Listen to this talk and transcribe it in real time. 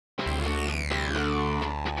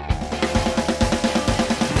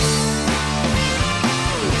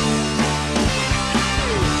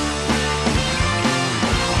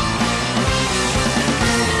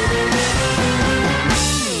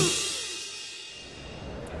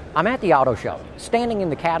I'm at the auto show, standing in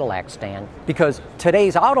the Cadillac stand, because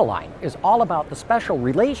today's Autoline is all about the special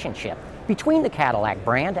relationship between the Cadillac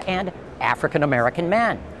brand and African American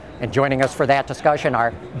men. And joining us for that discussion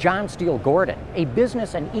are John Steele Gordon, a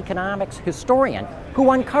business and economics historian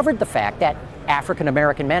who uncovered the fact that African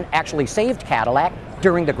American men actually saved Cadillac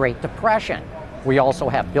during the Great Depression. We also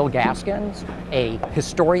have Bill Gaskins, a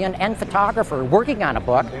historian and photographer working on a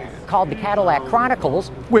book called The Cadillac Chronicles,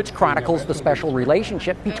 which chronicles the special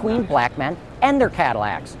relationship between black men and their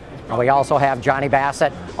Cadillacs. And we also have Johnny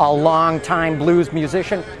Bassett, a longtime blues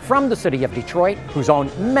musician from the city of Detroit, who's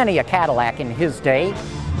owned many a Cadillac in his day.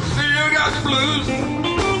 Still got the blues,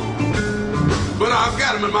 but I've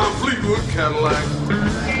got them in my Fleetwood Cadillac.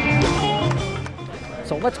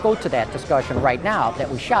 So let's go to that discussion right now that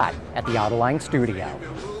we shot at the Autoline studio.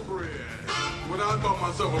 When I bought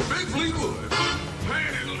myself a big Fleetwood,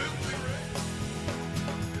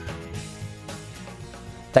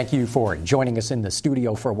 Thank you for joining us in the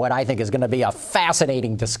studio for what I think is going to be a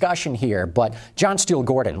fascinating discussion here. But John Steele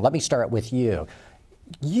Gordon, let me start with you.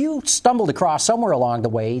 You stumbled across somewhere along the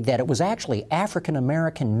way that it was actually African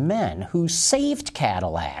American men who saved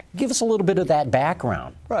Cadillac. Give us a little bit of that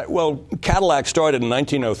background. Right. Well, Cadillac started in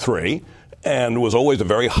 1903 and was always a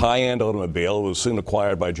very high-end automobile. It was soon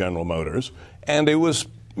acquired by General Motors. And it was,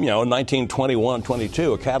 in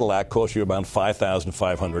 1921-22, a Cadillac cost you about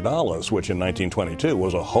 $5,500, which in 1922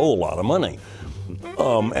 was a whole lot of money.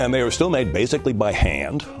 And they were still made basically by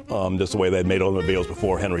hand, just the way they'd made automobiles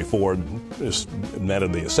before Henry Ford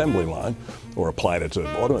invented the assembly line or applied it to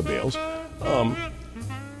automobiles.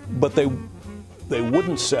 But they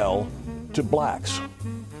wouldn't sell to blacks.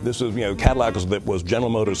 This was, Cadillac was General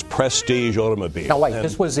Motors' prestige automobile. Now, wait,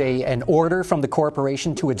 this was an order from the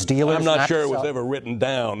corporation to its dealers? I'm not sure it was ever written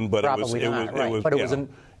down, but Probably not, it was. But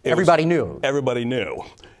everybody knew. Everybody knew.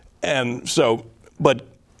 And so, but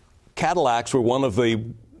Cadillacs were one of the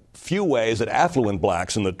few ways that affluent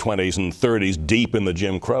blacks in the 20s and 30s, deep in the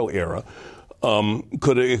Jim Crow era,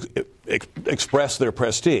 could express their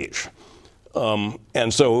prestige.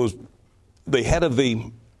 And so it was the head of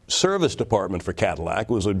the service department for Cadillac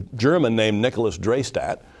was a German named Nicholas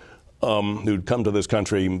Dreystadt, who'd come to this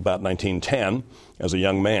country about 1910 as a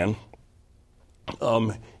young man.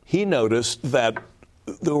 He noticed that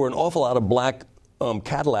there were an awful lot of black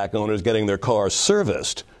Cadillac owners getting their cars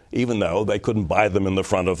serviced, even though they couldn't buy them in the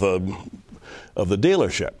front of the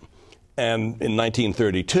dealership. And in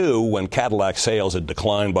 1932, when Cadillac sales had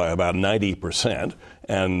declined by about 90%,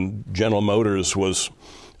 and General Motors was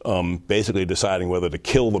basically deciding whether to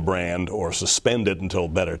kill the brand or suspend it until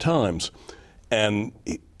better times, and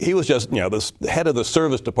he was just, the head of the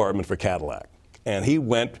service department for Cadillac. And he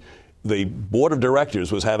went, the board of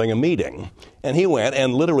directors was having a meeting, and he went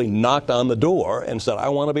and literally knocked on the door and said, "I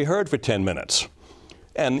want to be heard for 10 minutes.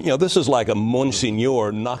 And, this is like a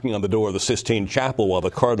Monsignor knocking on the door of the Sistine Chapel while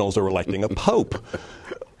the cardinals are electing a pope.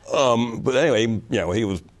 But anyway, he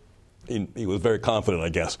was very confident, I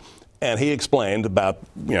guess. And he explained about,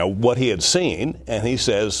 what he had seen. And he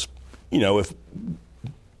says, if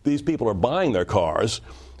these people are buying their cars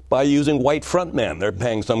by using white front men, they're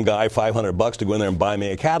paying some guy $500 to go in there and buy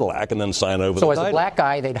me a Cadillac and then sign over the title. So as a black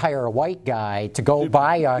guy, they'd hire a white guy to go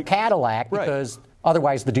buy a Cadillac because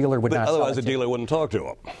otherwise the dealer would not sell it. Otherwise the dealer wouldn't talk to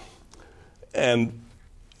him. And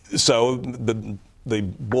so the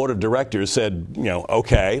board of directors said,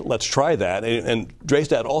 okay, let's try that. And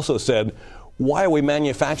Dreystadt also said, why are we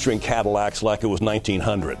manufacturing Cadillacs like it was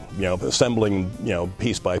 1900, assembling,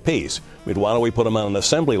 piece by piece? Why don't we put them on an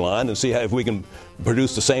assembly line and see if we can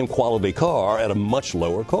produce the same quality car at a much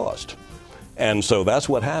lower cost? And so that's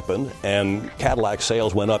what happened, and Cadillac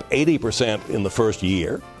sales went up 80% in the first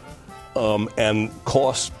year, and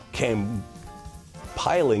costs came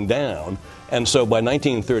piling down. And so by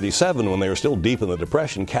 1937, when they were still deep in the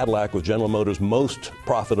Depression, Cadillac was General Motors' most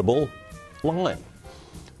profitable line.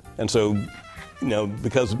 And so,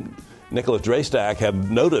 because Nicholas Dreystadt had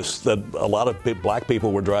noticed that a lot of black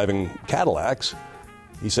people were driving Cadillacs,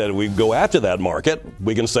 he said, if we go after that market,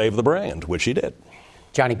 we can save the brand, which he did.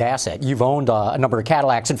 Johnny Bassett, you've owned a number of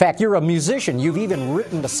Cadillacs. In fact, you're a musician. You've even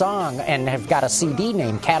written a song and have got a CD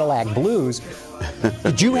named Cadillac Blues.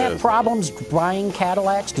 Did you have problems buying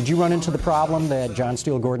Cadillacs? Did you run into the problem that John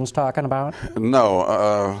Steele Gordon's talking about?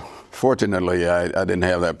 No. Fortunately, I didn't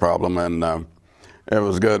have that problem, and it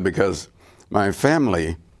was good because my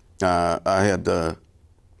family, I had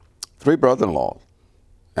 3 brother-in-laws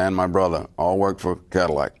and my brother all worked for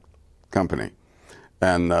Cadillac Company,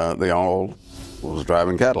 and they all was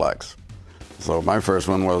driving Cadillacs. So my first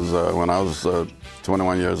one was when I was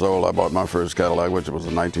 21 years old. I bought my first Cadillac, which was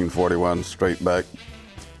a 1941 straight back,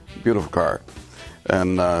 beautiful car.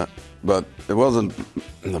 And but it wasn't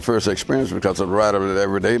the first experience because I'd ride it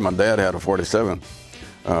every day. My dad had a 47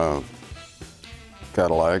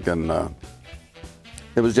 Cadillac, and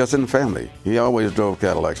it was just in the family. He always drove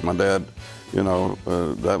Cadillacs. My dad,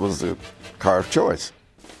 that was the car of choice.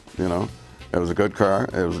 It was a good car.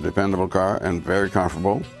 It was a dependable car and very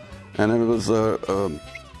comfortable. And it was a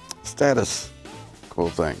status cool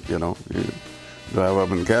thing, You drive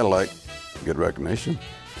up in a Cadillac, get recognition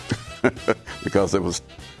because it was,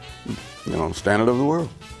 standard of the world.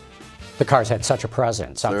 The cars had such a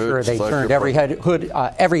presence. I'm sure they Such turned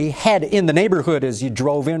a every head in the neighborhood as you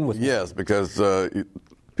drove in with them. Yes, because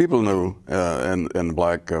people knew in the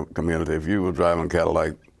black community, if you were driving a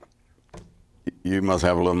Cadillac, you must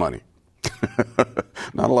have a little money.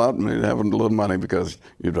 Not a lot, but you have a little money because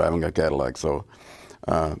you're driving a Cadillac. So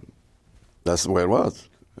that's the way it was.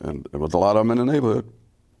 And there was a lot of them in the neighborhood.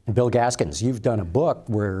 And Bill Gaskins, you've done a book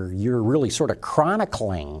where you're really sort of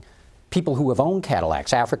chronicling people who have owned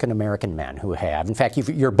Cadillacs, African-American men who have. In fact,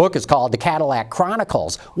 your book is called The Cadillac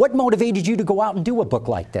Chronicles. What motivated you to go out and do a book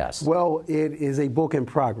like this? Well, it is a book in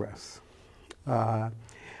progress.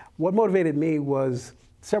 What motivated me was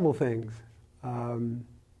several things.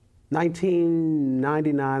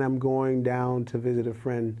 1999, I'm going down to visit a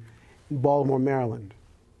friend in Baltimore, Maryland.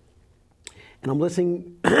 And I'm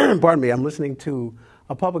listening, I'm listening to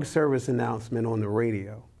a public service announcement on the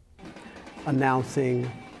radio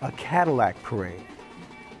announcing a Cadillac parade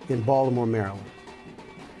in Baltimore, Maryland.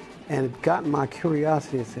 And it got my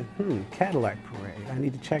curiosity and said, Cadillac parade, I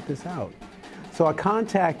need to check this out. So I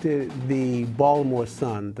contacted the Baltimore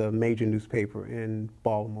Sun, the major newspaper in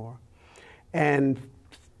Baltimore, and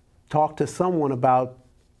talked to someone about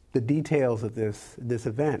the details of this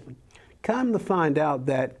event. Come to find out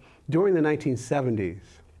that during the 1970s,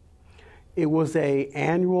 it was an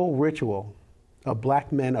annual ritual of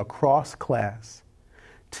black men across class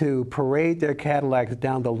to parade their Cadillacs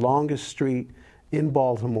down the longest street in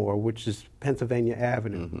Baltimore, which is Pennsylvania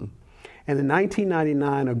Avenue. Mm-hmm. And in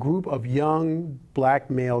 1999, a group of young black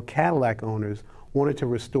male Cadillac owners wanted to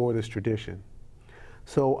restore this tradition.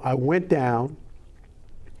 So I went down,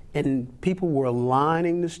 and people were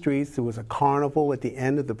lining the streets. There was a carnival at the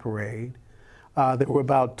end of the parade. There were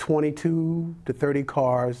about 22 to 30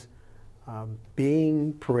 cars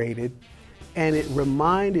being paraded, and it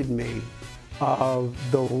reminded me of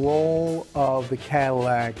the role of the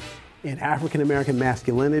Cadillac in African-American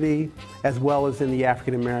masculinity, as well as in the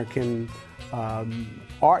African-American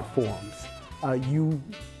art forms. You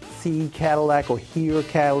see Cadillac or hear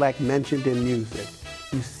Cadillac mentioned in music.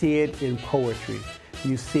 You see it in poetry.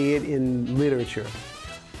 You see it in literature.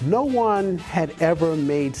 No one had ever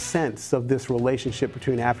made sense of this relationship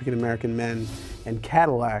between African-American men and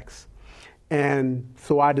Cadillacs. And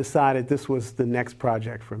so I decided this was the next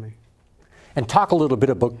project for me. And talk a little bit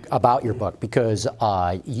about your book, because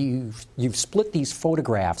you've split these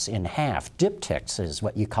photographs in half. Diptychs is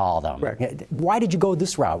what you call them. Correct. Why did you go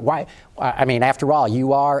this route? Why? I mean, after all,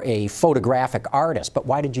 you are a photographic artist, but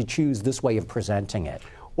why did you choose this way of presenting it?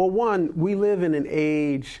 Well, one, we live in an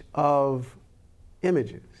age of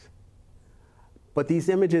images, but these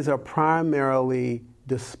images are primarily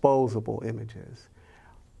disposable images,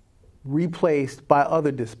 replaced by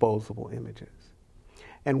other disposable images.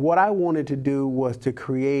 And what I wanted to do was to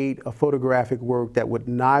create a photographic work that would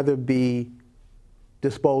neither be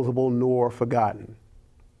disposable nor forgotten.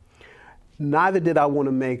 Neither did I want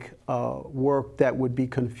to make work that would be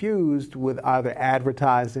confused with either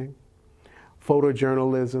advertising,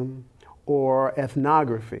 photojournalism, or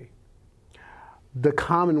ethnography, the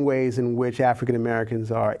common ways in which African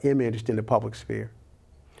Americans are imaged in the public sphere.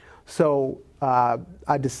 So I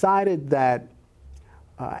decided that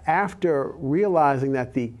after realizing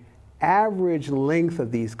that the average length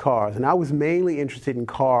of these cars, and I was mainly interested in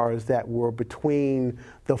cars that were between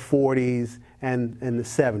the 40s and the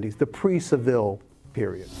 70s, the pre-Seville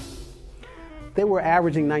period, they were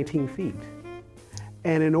averaging 19 feet.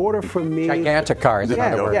 And in order for me... Gigantic cars, in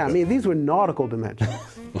other words. Yeah, I mean, these were nautical dimensions.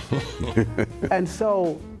 And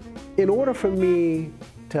so, in order for me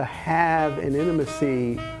to have an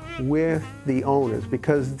intimacy with the owners,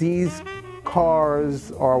 because these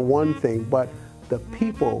cars are one thing, but the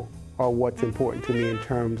people are what's important to me in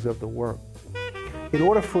terms of the work. In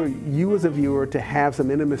order for you as a viewer to have some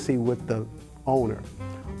intimacy with the owner,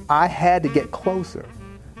 I had to get closer.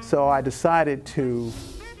 So I decided to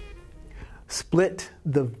split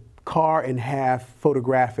the car in half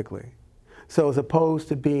photographically. So as opposed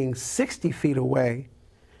to being 60 feet away,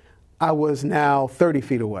 I was now 30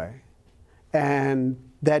 feet away. And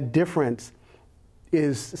that difference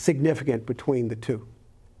is significant between the two.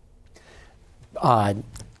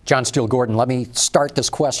 John Steele Gordon, let me start this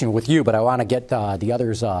question with you, but I want to get the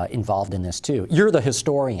others involved in this too. You're the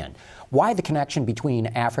historian. Why the connection between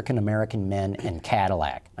African American men and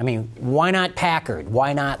Cadillac? I mean, why not Packard?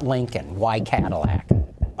 Why not Lincoln? Why Cadillac?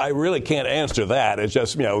 I really can't answer that. It's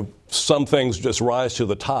just, some things just rise to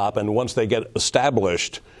the top, and once they get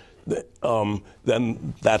established,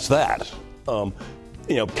 then that's that.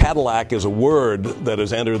 Cadillac is a word that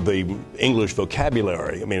has entered the English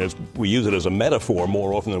vocabulary. I mean, we use it as a metaphor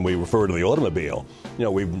more often than we refer to the automobile.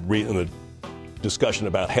 We read in the discussion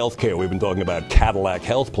about health care, we've been talking about Cadillac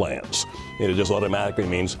health plans. It just automatically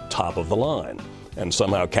means top of the line. And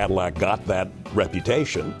somehow Cadillac got that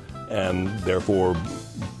reputation, and therefore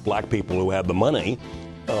black people who had the money,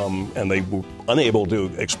 and they were unable to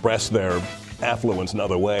express their affluence in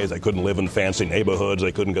other ways. They couldn't live in fancy neighborhoods,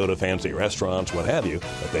 they couldn't go to fancy restaurants, what have you,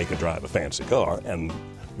 but they could drive a fancy car. And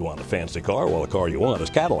you want a fancy car? Well, the car you want is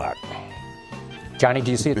Cadillac. Johnny,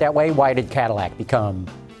 do you see it that way? Why did Cadillac become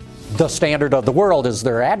the standard of the world as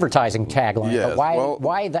their advertising tagline? Yes,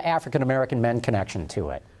 Why the African American men connection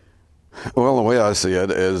to it? Well, the way I see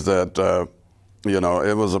it is that,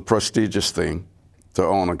 it was a prestigious thing to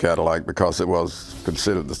own a Cadillac because it was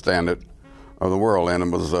considered the standard of the world. And it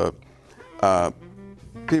was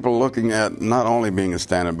people looking at not only being a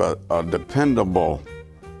standard, but a dependable,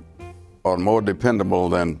 or more dependable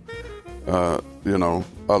than,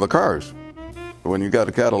 other cars. When you got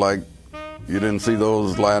a Cadillac, you didn't see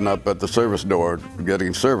those line up at the service door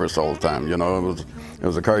getting service all the time. It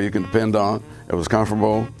was a car you can depend on. It was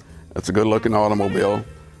comfortable. It's a good-looking automobile.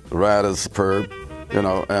 The ride is superb,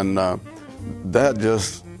 and that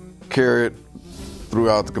just carried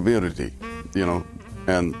throughout the community,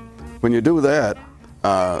 And when you do that,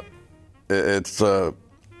 it's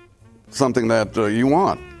something that you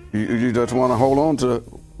want. You just want to hold on to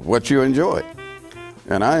what you enjoy.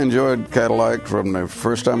 And I enjoyed Cadillac from the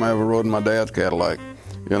first time I ever rode in my dad's Cadillac.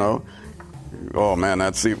 Oh man,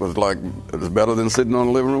 that seat was better than sitting on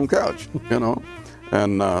a living room couch.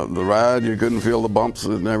 And the ride, you couldn't feel the bumps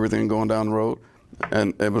and everything going down the road,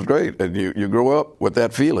 and it was great. And you grow up with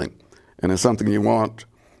that feeling, and it's something you want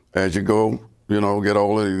as you go. Get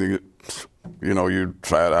older. You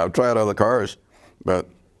try it. I've tried other cars, but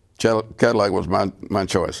Cadillac was my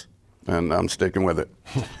choice, and I'm sticking with it.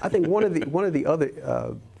 I think one of the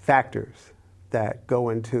other factors that go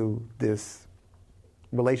into this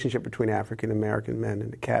relationship between African American men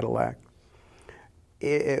and the Cadillac,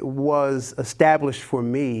 it was established for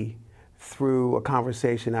me through a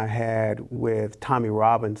conversation I had with Tommy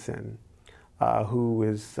Robinson, who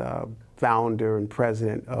is founder and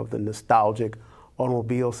president of the Nostalgic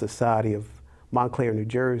Automobile Society of Montclair, New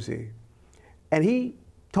Jersey. And he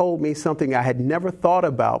told me something I had never thought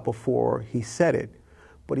about before he said it.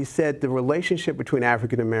 But he said the relationship between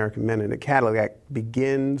African American men and the Cadillac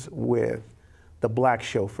begins with the black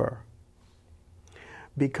chauffeur.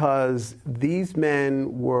 Because these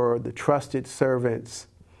men were the trusted servants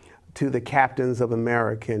to the captains of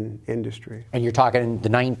American industry. And you're talking the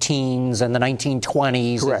 19s and the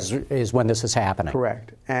 1920s is when this is happening.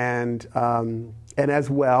 Correct. And as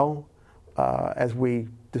well, as we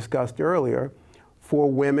discussed earlier, for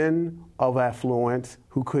women of affluence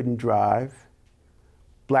who couldn't drive,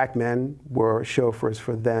 black men were chauffeurs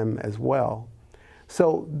for them as well.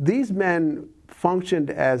 So these men functioned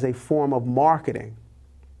as a form of marketing,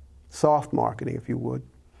 soft marketing, if you would,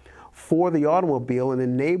 for the automobile, and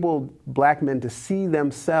enabled black men to see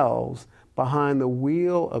themselves behind the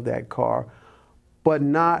wheel of that car, but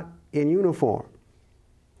not in uniform.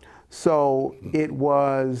 So it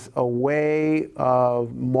was a way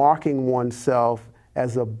of marking oneself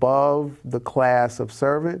as above the class of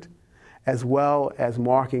servant, as well as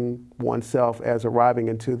marking oneself as arriving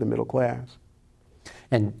into the middle class.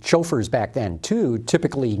 And chauffeurs back then, too,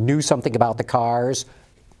 typically knew something about the cars,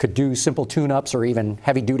 could do simple tune-ups or even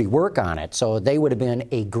heavy-duty work on it. So they would have been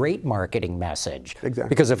a great marketing message. Exactly.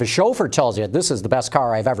 Because if a chauffeur tells you, this is the best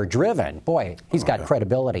car I've ever driven, boy, he's got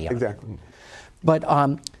credibility on Exactly. it. But,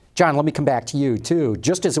 John, let me come back to you, too.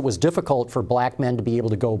 Just as it was difficult for black men to be able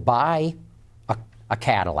to go buy a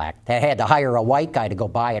Cadillac, they had to hire a white guy to go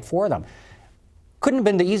buy it for them. Couldn't have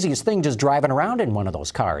been the easiest thing just driving around in one of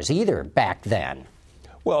those cars either back then.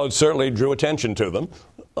 Well, it certainly drew attention to them.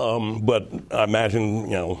 But I imagine,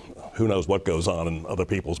 who knows what goes on in other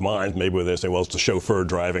people's minds. Maybe they say, well, it's the chauffeur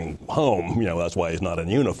driving home. That's why he's not in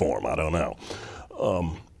uniform. I don't know.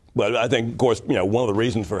 But I think, of course, one of the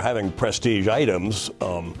reasons for having prestige items,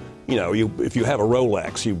 if you have a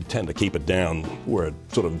Rolex, you tend to keep it down where it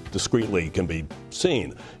sort of discreetly can be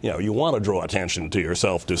seen. You want to draw attention to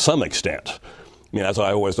yourself to some extent. I mean, as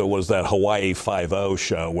I always thought, was that Hawaii Five-0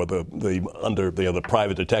 show where the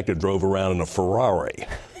private detective drove around in a Ferrari.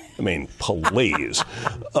 I mean, please.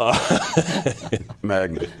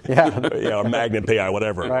 Magnet. Yeah, Magnet PI,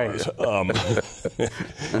 whatever it was.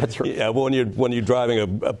 That's right. Yeah, well, when you're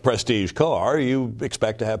driving a prestige car, you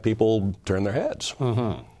expect to have people turn their heads.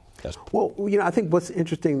 Mm-hmm. Well, I think what's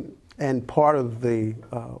interesting and part of the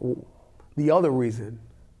other reason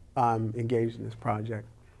I'm engaged in this project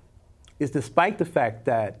is despite the fact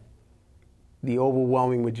that the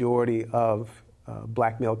overwhelming majority of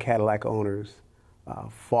black male Cadillac owners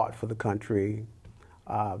fought for the country,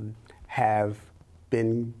 have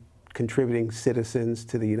been contributing citizens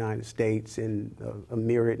to the United States in a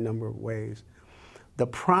myriad number of ways. The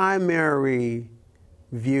primary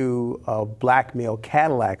view of black male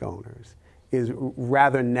Cadillac owners is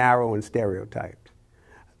rather narrow and stereotyped.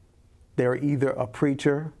 They're either a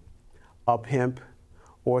preacher, a pimp,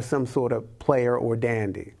 or some sort of player or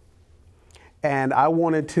dandy. And I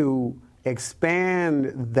wanted to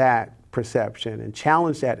expand that perception and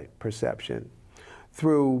challenge that perception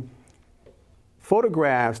through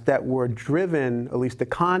photographs that were driven, at least the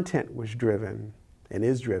content was driven and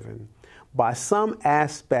is driven, by some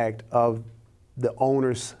aspect of the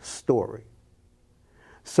owner's story.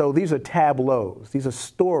 So these are tableaus, these are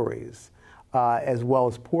stories, as well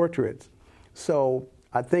as portraits. So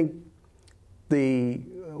I think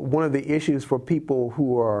one of the issues for people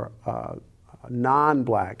who are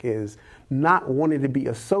non-black is not wanting to be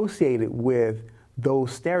associated with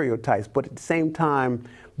those stereotypes, but at the same time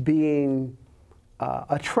being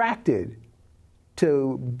attracted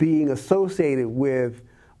to being associated with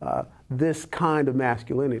this kind of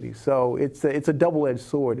masculinity. So it's a double-edged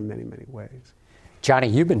sword in many, many ways. Johnny,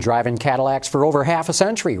 you've been driving Cadillacs for over half a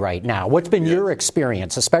century right now. What's been your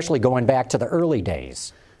experience, especially going back to the early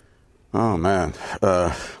days? Oh, man.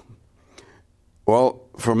 Well,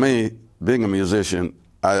 for me, being a musician,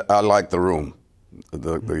 I like the room.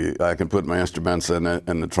 I can put my instruments in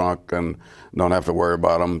the trunk and don't have to worry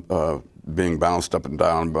about them being bounced up and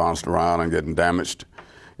down, bounced around and getting damaged,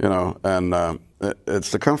 and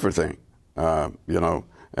it's the comfort thing.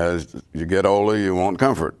 As you get older, you want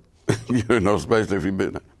comfort, especially if you've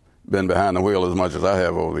been behind the wheel as much as I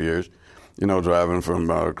have over the years, driving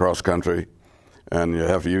from cross country, and you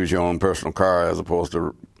have to use your own personal car as opposed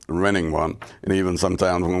to renting one. And even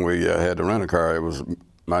sometimes when we had to rent a car, it was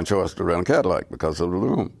my choice to rent a Cadillac because of the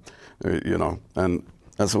room, and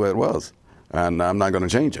that's the way it was. And I'm not going to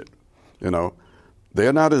change it.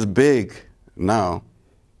 They're not as big now,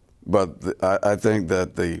 but I think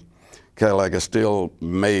that the Cadillac is still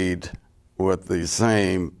made with the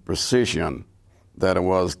same precision that it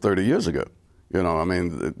was 30 years ago.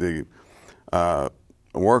 The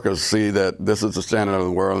workers see that this is the standard of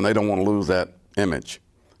the world, and they don't want to lose that image.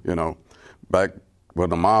 Back when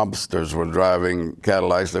the mobsters were driving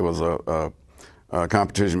Cadillacs, there was a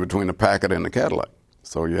competition between the Packard and the Cadillac.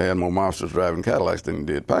 So you had more mobsters driving Cadillacs than you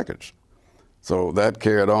did Packards. So that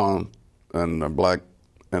carried on, and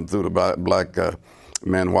through the black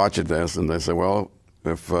men watching this, and they said, well,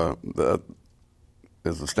 if that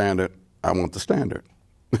is the standard, I want the standard.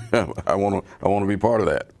 I want to be part of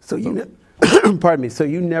that. So pardon me. So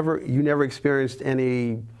you never experienced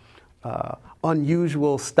any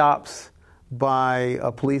unusual stops by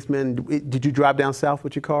a policeman? Did you drive down south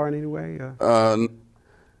with your car in any way?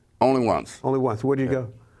 Only once. Only once. Where did you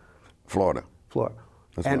go? Florida. Florida.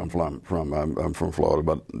 That's where I'm from. I'm from Florida,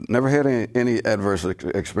 but never had any adverse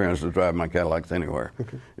experience to drive my Cadillacs anywhere.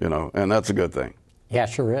 Okay. And that's a good thing. Yeah,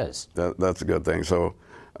 sure is. That's a good thing. So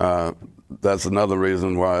that's another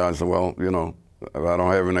reason why I said, well, if I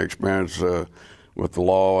don't have any experience with the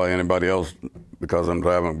law or anybody else because I'm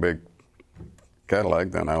driving a big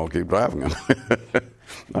Cadillac, then I'll keep driving it.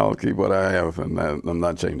 I'll keep what I have, and I'm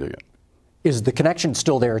not changing it. Is the connection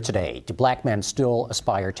still there today? Do black men still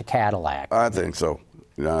aspire to Cadillac? I think so.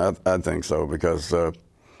 Yeah, I think so because over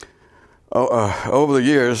the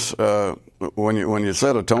years, when you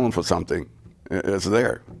set a tone for something, it's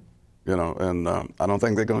there, and I don't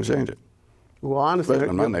think they're going to change it. Well, honestly,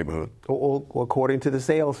 especially in my neighborhood. Well, according to the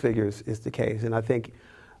sales figures, is the case, and I think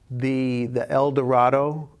the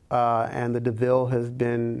Eldorado and the DeVille has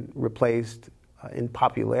been replaced in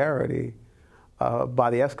popularity by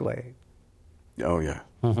the Escalade. Oh yeah,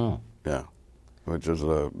 yeah, which is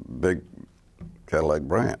a big Cadillac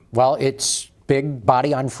brand. Well, it's big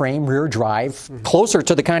body on frame, rear drive, closer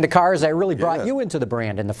to the kind of cars that really brought you into the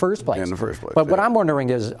brand in the first place. But what I'm wondering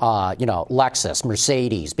is, Lexus,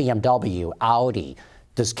 Mercedes, BMW, Audi,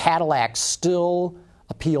 does Cadillac still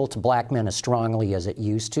appeal to black men as strongly as it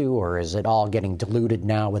used to, or is it all getting diluted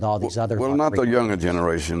now with all these other? Well, not the younger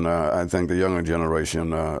generation. I think the younger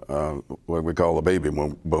generation, what we call the baby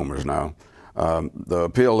boomers now, the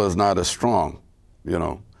appeal is not as strong, you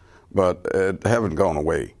know, but it haven't gone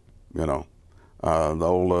away, you know. The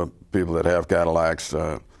older people that have Cadillacs,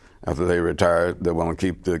 after they retire, they want to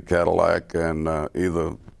keep the Cadillac, and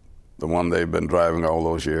either the one they've been driving all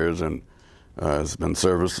those years and it's been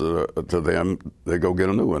service to them, they go get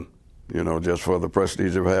a new one, you know, just for the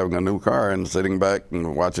prestige of having a new car and sitting back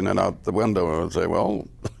and watching it out the window and say, well,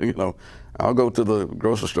 you know, I'll go to the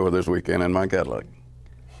grocery store this weekend in my Cadillac,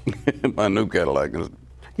 my new Cadillac.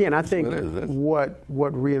 Yeah, and I think what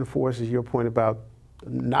reinforces your point about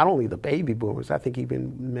not only the baby boomers, I think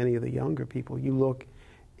even many of the younger people, you look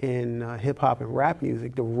in hip-hop and rap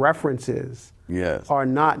music, the references are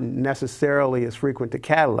not necessarily as frequent to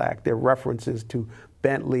Cadillac. They're references to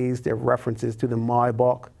Bentleys, they're references to the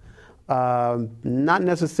Maybach, not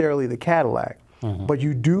necessarily the Cadillac. But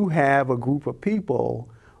you do have a group of people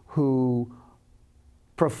who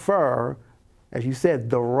prefer, as you said,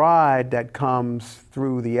 the ride that comes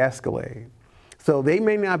through the Escalade. So they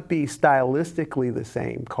may not be stylistically the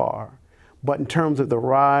same car, but in terms of the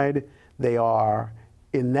ride, they are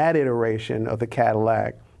in that iteration of the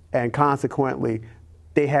Cadillac, and consequently,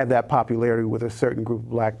 they have that popularity with a certain group of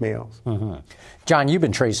black males. John, you've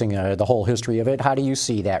been tracing the whole history of it. How do you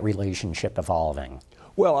see that relationship evolving?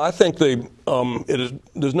 Well, I think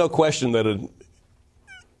there's no question that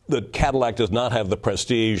that Cadillac does not have the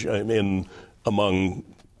prestige among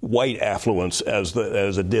white affluence as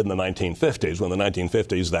it did in the 1950s. When the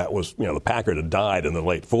 1950s, that was, you know, the Packard had died in the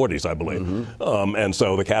late 40s, I believe. And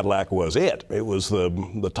so the Cadillac was it. It was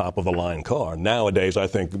the top of the line car. Nowadays, I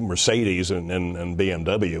think Mercedes and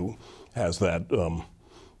BMW has that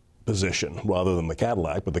position rather than the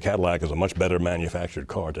Cadillac. But the Cadillac is a much better manufactured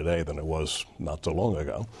car today than it was not so long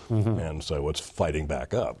ago. And so it's fighting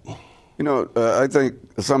back up. You know, I think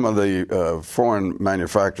some of the foreign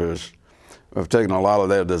manufacturers have taken a lot of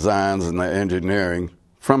their designs and their engineering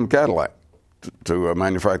from Cadillac to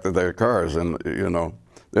manufacture their cars, and you know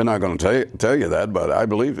they're not going to tell you that, but I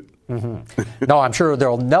believe it. No, I'm sure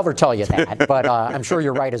they'll never tell you that, but I'm sure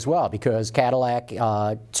you're right as well, because Cadillac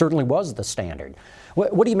certainly was the standard.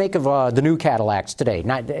 What do you make of the new Cadillacs today?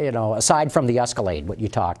 Not, you know, aside from the Escalade, what you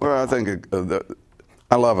talked about. Well, I think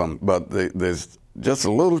I love them, but there's just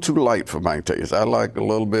a little too light for my taste. I like a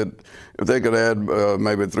little bit. If they could add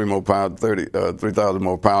maybe 3,000 more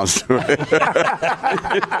pounds to it,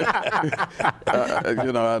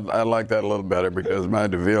 you know, I like that a little better, because my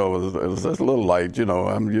DeVille was just a little light. You know,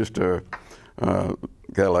 I'm used to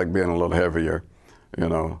Cadillac being a little heavier. You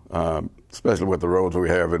know, especially with the roads we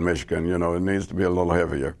have in Michigan. You know, it needs to be a little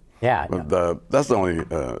heavier. Yeah, but that's the only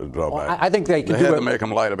drawback. Well, I think they had to make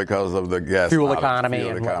them lighter because of the gas fuel economy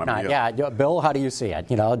and whatnot. Yeah, Bill, how do you see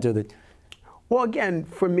it? You know, Well, again,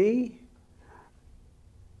 for me,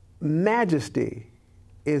 majesty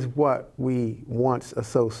is what we once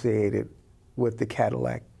associated with the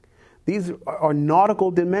Cadillac. These are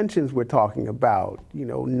nautical dimensions we're talking about. You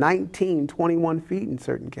know, 19, 21 feet in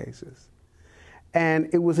certain cases, and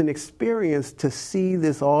it was an experience to see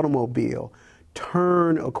this automobile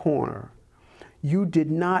turn a corner. You did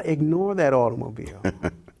not ignore that automobile.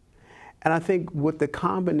 And I think with the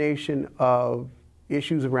combination of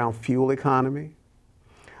issues around fuel economy,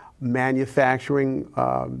 manufacturing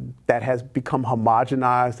that has become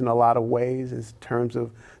homogenized in a lot of ways in terms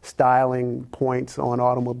of styling points on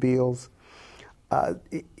automobiles,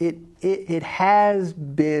 it has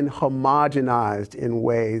been homogenized in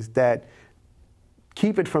ways that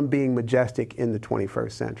keep it from being majestic in the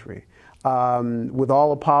 21st century. With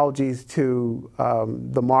all apologies to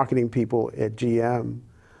the marketing people at GM,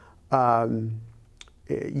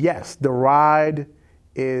 yes, the ride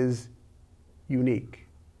is unique.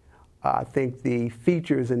 I think the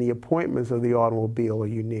features and the appointments of the automobile are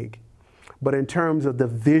unique. But in terms of the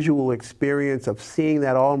visual experience of seeing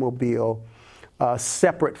that automobile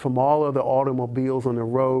separate from all other automobiles on the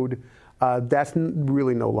road, that's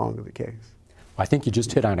really no longer the case. I think you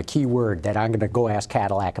just hit on a key word that I'm going to go ask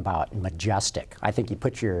Cadillac about: majestic. I think you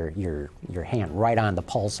put your hand right on the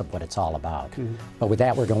pulse of what it's all about. But with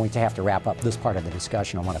that, we're going to have to wrap up this part of the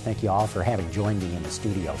discussion. I want to thank you all for having joined me in the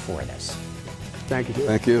studio for this. Thank you.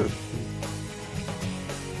 Thank you.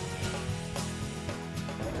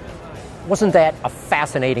 Wasn't that a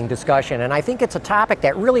fascinating discussion? And I think it's a topic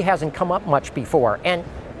that really hasn't come up much before. And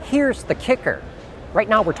here's the kicker. Right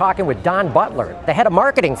now we're talking with Don Butler, the head of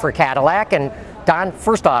marketing for Cadillac. And Don,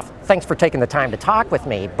 first off, thanks for taking the time to talk with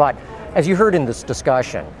me. But as you heard in this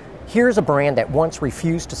discussion, here's a brand that once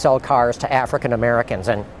refused to sell cars to African Americans,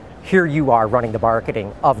 and here you are running the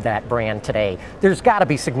marketing of that brand today. There's got to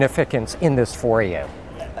be significance in this for you.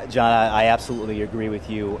 John, I absolutely agree with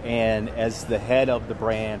you. And as the head of the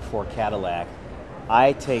brand for Cadillac,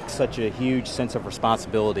 I take such a huge sense of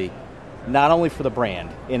responsibility, not only for the brand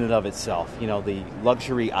in and of itself, you know, the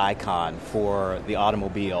luxury icon for the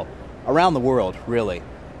automobile around the world, really.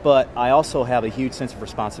 But I also have a huge sense of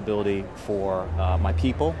responsibility for my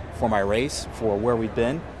people, for my race, for where we've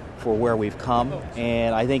been, for where we've come.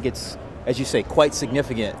 And I think it's, as you say, quite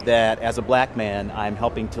significant that as a black man, I'm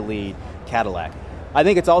helping to lead Cadillac. I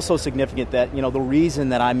think it's also significant that, you know, the reason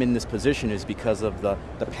that I'm in this position is because of the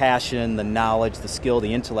passion, the knowledge, the skill,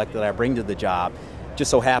 the intellect that I bring to the job. Just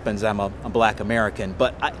so happens I'm a black American.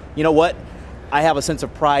 But you know what? I have a sense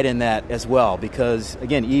of pride in that as well because,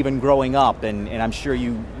 again, even growing up, and I'm sure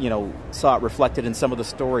you saw it reflected in some of the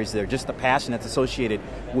stories there, just the passion that's associated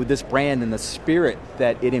with this brand and the spirit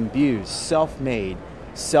that it imbues, self-made,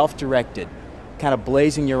 self-directed, kind of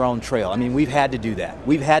blazing your own trail. I mean, we've had to do that.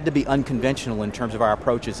 We've had to be unconventional in terms of our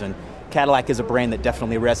approaches, and Cadillac is a brand that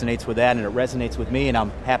definitely resonates with that, and it resonates with me, and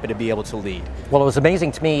I'm happy to be able to lead. Well, it was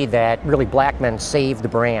amazing to me that really black men saved the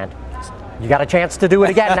brand. You got a chance to do it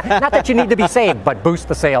again. Not that you need to be saved, but boost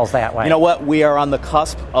the sales that way. You know what? We are on the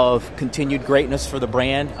cusp of continued greatness for the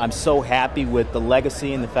brand. I'm so happy with the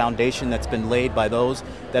legacy and the foundation that's been laid by those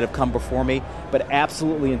that have come before me, but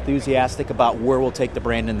absolutely enthusiastic about where we'll take the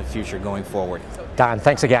brand in the future going forward. Don,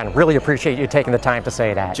 thanks again. Really appreciate you taking the time to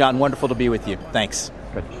say that. John, wonderful to be with you. Thanks.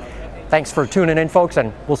 Good. Thanks for tuning in, folks,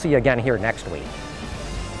 and we'll see you again here next week.